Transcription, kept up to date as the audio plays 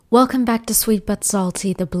Welcome back to Sweet But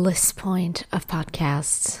Salty, the bliss point of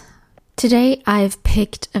podcasts. Today I've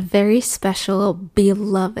picked a very special,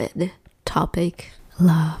 beloved topic,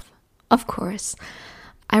 love. Of course,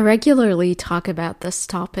 I regularly talk about this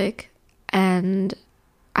topic, and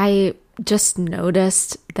I just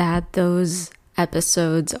noticed that those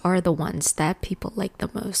episodes are the ones that people like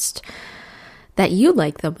the most, that you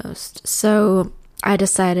like the most. So I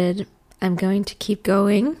decided I'm going to keep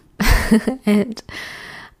going and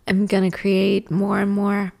I'm going to create more and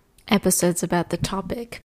more episodes about the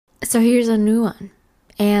topic. So here's a new one.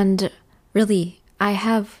 And really, I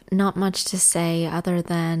have not much to say other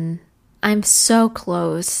than I'm so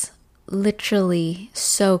close, literally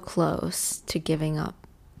so close to giving up.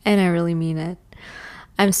 And I really mean it.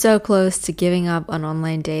 I'm so close to giving up on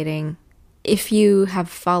online dating. If you have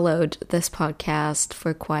followed this podcast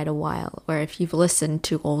for quite a while, or if you've listened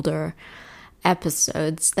to older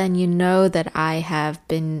episodes, then you know that I have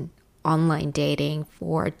been online dating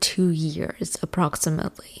for 2 years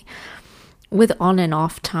approximately, with on and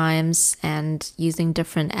off times and using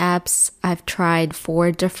different apps. I've tried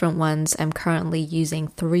 4 different ones. I'm currently using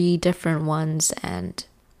 3 different ones, and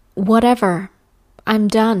whatever, I'm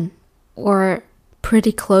done or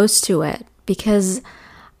pretty close to it because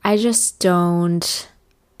I just don't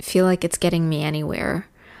feel like it's getting me anywhere.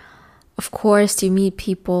 Of course, you meet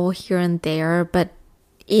people here and there, but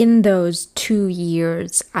in those 2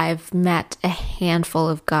 years, I've met a handful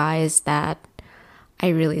of guys that I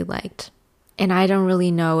really liked. And I don't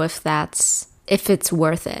really know if it's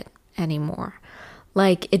worth it anymore.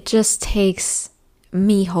 Like, it just takes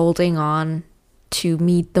me holding on to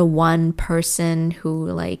meet the one person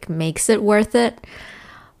who, makes it worth it.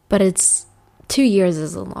 But 2 years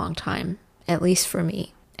is a long time, at least for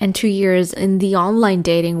me. And 2 years in the online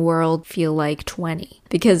dating world feel like 20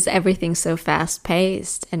 because everything's so fast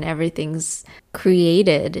paced and everything's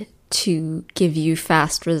created to give you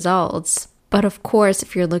fast results. But of course,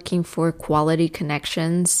 if you're looking for quality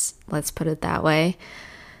connections, let's put it that way,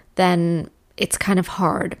 then it's kind of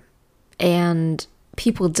hard. And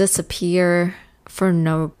people disappear for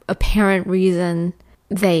no apparent reason.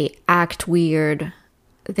 They act weird.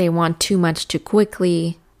 They want too much too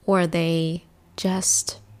quickly, or they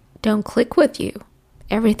just don't click with you.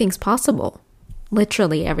 Everything's possible.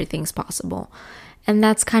 Literally everything's possible. And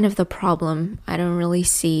that's kind of the problem. I don't really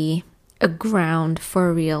see a ground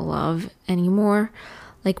for real love anymore.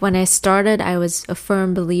 Like when I started, I was a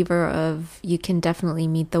firm believer of you can definitely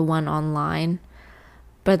meet the one online.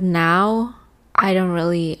 But now, I don't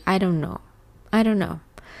know.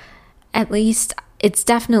 At least it's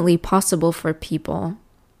definitely possible for people,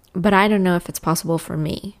 but I don't know if it's possible for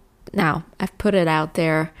me. Now, I've put it out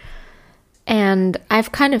there, and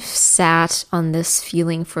I've kind of sat on this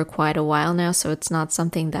feeling for quite a while now, so it's not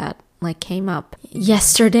something that came up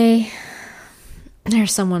yesterday.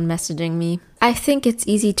 There's someone messaging me. I think it's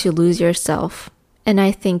easy to lose yourself, and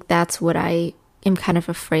I think that's what I am kind of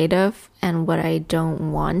afraid of, and what I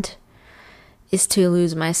don't want is to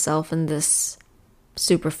lose myself in this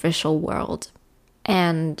superficial world,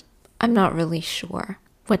 and I'm not really sure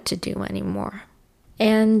what to do anymore.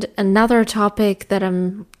 And another topic that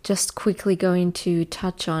I'm just quickly going to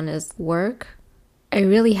touch on is work. I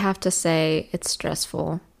really have to say it's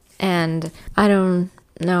stressful, and I don't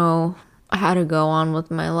know how to go on with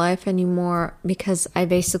my life anymore because I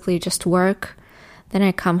basically just work. Then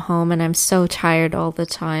I come home and I'm so tired all the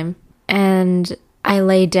time, and I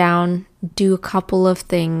lay down, do a couple of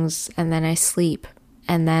things, and then I sleep,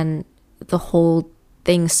 and then the whole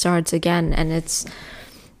thing starts again. And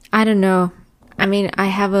I don't know. I mean, I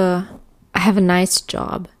have a nice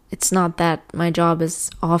job. It's not that my job is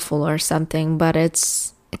awful or something, but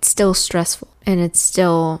it's still stressful, and it's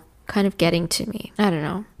still kind of getting to me. I don't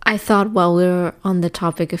know. I thought while we were on the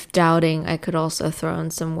topic of doubting, I could also throw in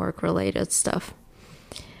some work-related stuff.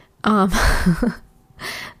 That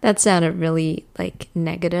sounded really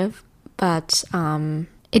negative, but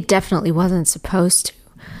it definitely wasn't supposed to.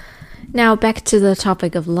 Now back to the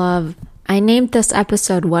topic of love. I named this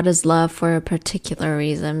episode What is Love for a particular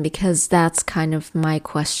reason, because that's kind of my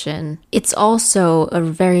question. It's also a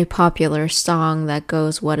very popular song that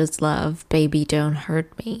goes, "What is love? Baby, don't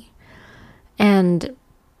hurt me." And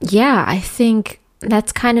yeah, I think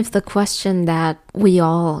that's kind of the question that we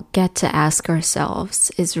all get to ask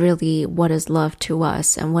ourselves, is really, what is love to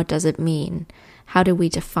us and what does it mean? How do we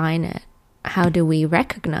define it? How do we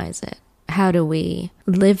recognize it? How do we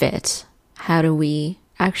live it? How do we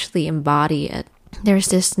actually embody it? There's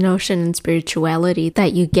this notion in spirituality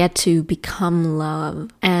that you get to become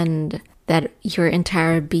love, and that your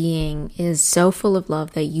entire being is so full of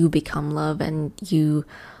love that you become love, and you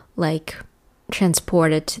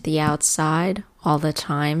transport it to the outside all the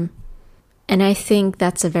time. And I think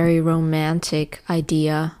that's a very romantic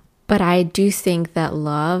idea. But I do think that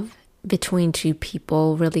love between two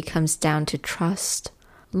people really comes down to trust,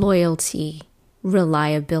 loyalty,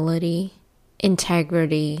 reliability,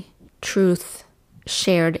 integrity, truth,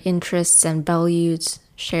 shared interests and values,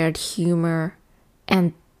 shared humor,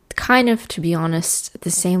 and kind of, to be honest,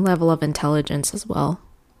 the same level of intelligence as well.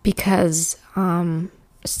 Because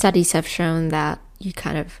studies have shown that you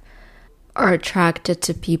kind of are attracted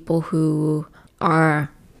to people who are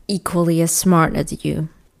equally as smart as you.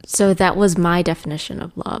 So that was my definition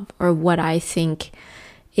of love, or what I think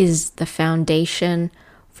is the foundation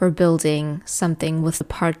for building something with a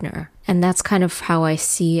partner. And that's kind of how I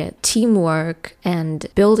see it. Teamwork and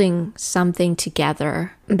building something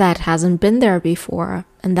together that hasn't been there before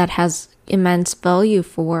and that has immense value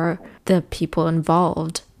for the people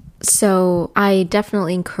involved. So I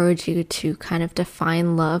definitely encourage you to kind of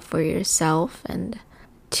define love for yourself and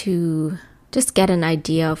to just get an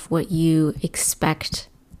idea of what you expect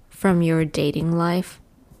from your dating life.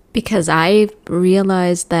 Because I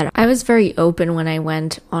realized that I was very open when I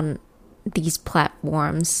went on these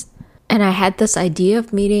platforms. And I had this idea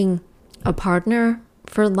of meeting a partner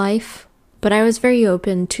for life. But I was very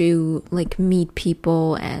open to meet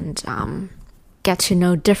people and get to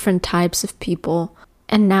know different types of people.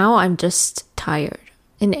 And now I'm just tired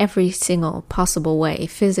in every single possible way,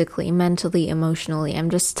 physically, mentally, emotionally. I'm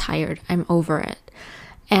just tired. I'm over it.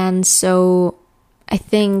 And so I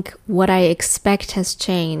think what I expect has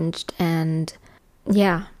changed. And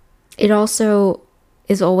yeah, it also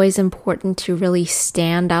is always important to really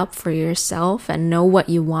stand up for yourself and know what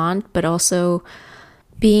you want, but also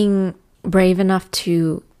being brave enough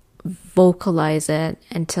to vocalize it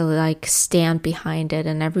and to stand behind it.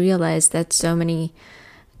 And I realized that so many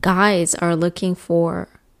guys are looking for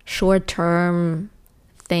short-term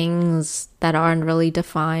things that aren't really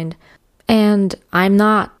defined. And I'm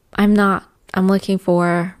not. I'm looking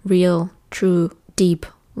for real, true, deep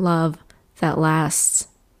love that lasts.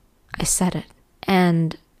 I said it.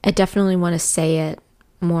 And I definitely want to say it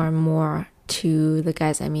more and more to the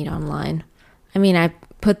guys I meet online. I mean, I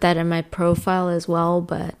put that in my profile as well,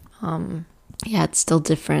 but yeah, it's still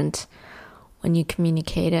different when you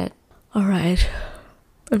communicate it. All right.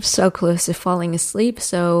 I'm so close to falling asleep,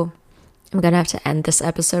 so I'm going to have to end this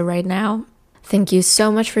episode right now. Thank you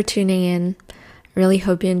so much for tuning in. I really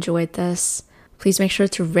hope you enjoyed this. Please make sure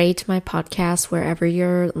to rate my podcast wherever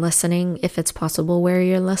you're listening. If it's possible where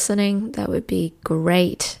you're listening, that would be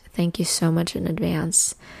great. Thank you so much in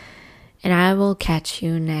advance. And I will catch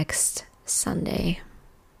you next Sunday.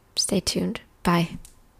 Stay tuned. Bye.